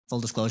full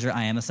disclosure,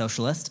 I am a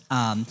socialist.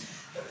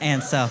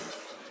 And so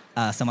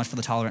much for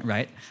the tolerant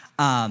right.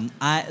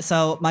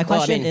 So my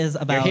question is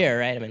about... You're here,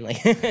 right? I mean,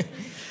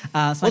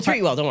 like... we'll treat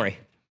you well, don't worry.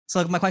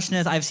 So my question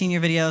is, I've seen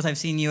your videos, I've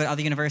seen you at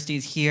other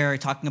universities here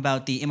talking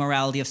about the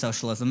immorality of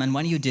socialism, and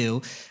when you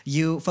do,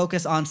 you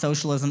focus on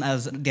socialism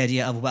as the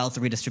idea of wealth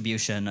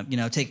redistribution, you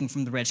know, taking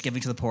from the rich, giving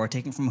to the poor,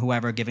 taking from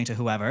whoever, giving to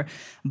whoever.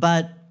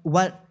 But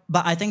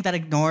I think that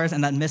ignores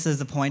and that misses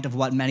the point of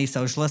what many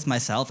socialists,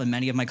 myself and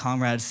many of my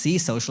comrades, see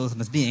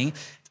socialism as being,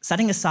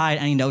 setting aside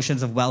any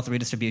notions of wealth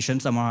redistribution,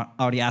 someone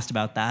already asked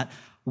about that.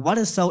 What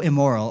is so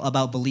immoral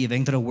about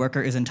believing that a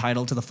worker is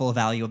entitled to the full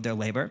value of their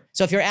labor?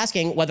 So if you're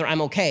asking whether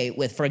I'm okay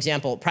with, for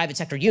example, private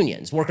sector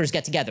unions, workers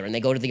get together and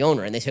they go to the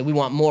owner and they say, we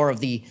want more of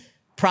the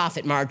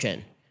profit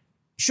margin.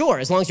 Sure,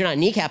 as long as you're not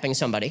kneecapping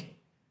somebody,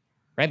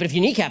 right? But if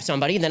you kneecap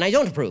somebody, then I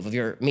don't approve of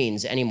your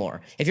means anymore.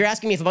 If you're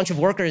asking me if a bunch of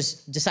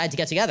workers decide to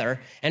get together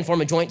and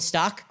form a joint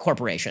stock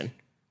corporation,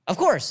 of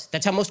course,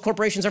 that's how most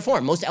corporations are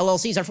formed. Most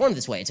LLCs are formed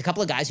this way. It's a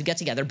couple of guys who get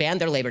together, band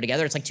their labor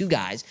together. It's like two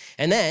guys.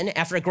 And then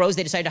after it grows,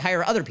 they decide to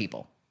hire other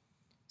people.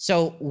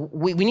 So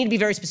we need to be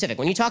very specific.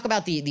 When you talk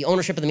about the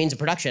ownership of the means of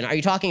production, are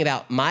you talking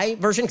about my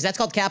version, because that's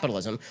called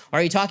capitalism, or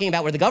are you talking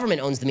about where the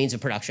government owns the means of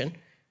production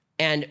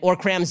or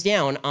crams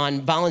down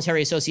on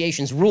voluntary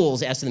associations'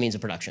 rules as to the means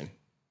of production?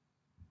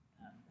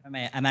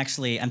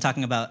 I'm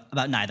talking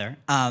about neither.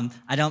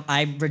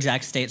 I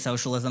reject state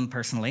socialism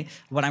personally.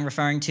 What I'm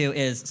referring to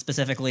is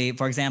specifically,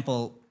 for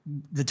example,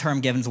 the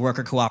term given is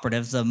worker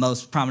cooperatives. The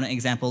most prominent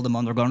example, the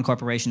Mondragon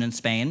Corporation in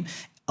Spain,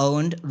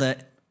 owned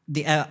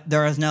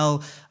there is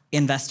no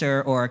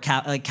investor or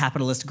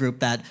capitalist group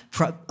that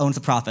owns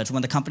the profits.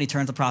 When the company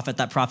turns a profit,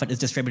 that profit is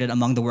distributed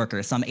among the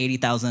workers, some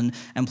 80,000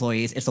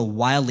 employees. It's a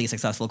wildly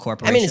successful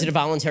corporation. I mean, is it a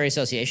voluntary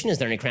association? Is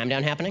there any cram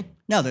down happening?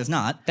 No, there's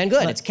not. Then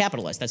good, it's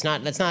capitalist. That's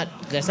not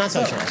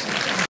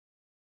socialist.